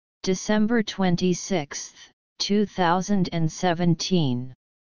December 26, 2017.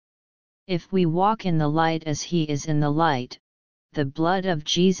 If we walk in the light as He is in the light, the blood of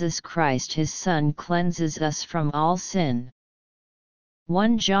Jesus Christ His Son cleanses us from all sin.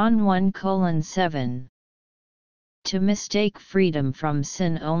 1 John 1:7. To mistake freedom from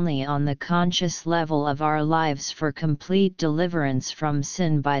sin only on the conscious level of our lives for complete deliverance from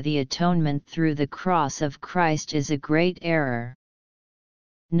sin by the atonement through the cross of Christ is a great error.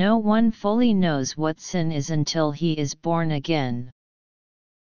 No one fully knows what sin is until he is born again.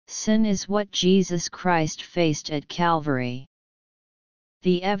 Sin is what Jesus Christ faced at Calvary.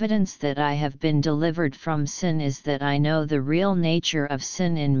 The evidence that I have been delivered from sin is that I know the real nature of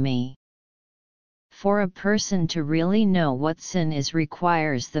sin in me. For a person to really know what sin is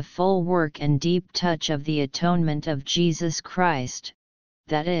requires the full work and deep touch of the atonement of Jesus Christ,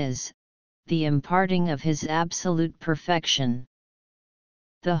 that is, the imparting of His absolute perfection.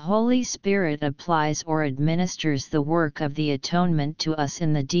 The Holy Spirit applies or administers the work of the atonement to us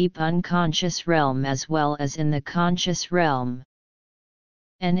in the deep unconscious realm as well as in the conscious realm.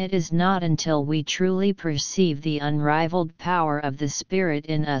 And it is not until we truly perceive the unrivaled power of the Spirit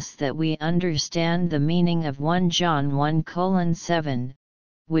in us that we understand the meaning of 1 John 1:7,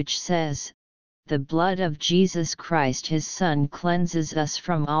 which says, "The blood of Jesus Christ His Son cleanses us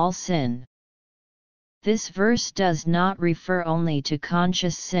from all sin." This verse does not refer only to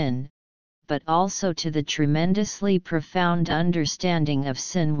conscious sin, but also to the tremendously profound understanding of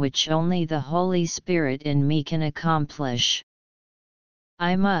sin which only the Holy Spirit in me can accomplish.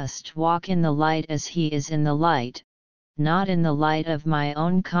 I must walk in the light as He is in the light, not in the light of my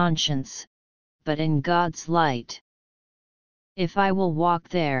own conscience, but in God's light. If I will walk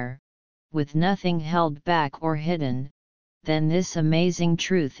there, with nothing held back or hidden, then this amazing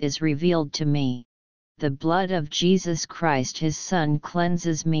truth is revealed to me. The blood of Jesus Christ His Son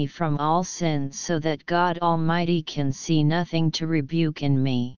cleanses me from all sin so that God Almighty can see nothing to rebuke in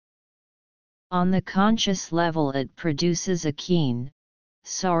me. On the conscious level it produces a keen,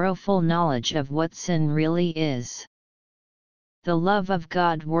 sorrowful knowledge of what sin really is. The love of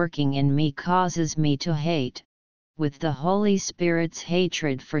God working in me causes me to hate, with the Holy Spirit's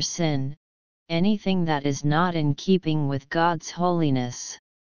hatred for sin, anything that is not in keeping with God's holiness.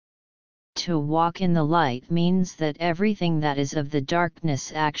 To walk in the light means that everything that is of the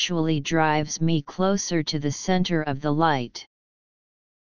darkness actually drives me closer to the center of the light.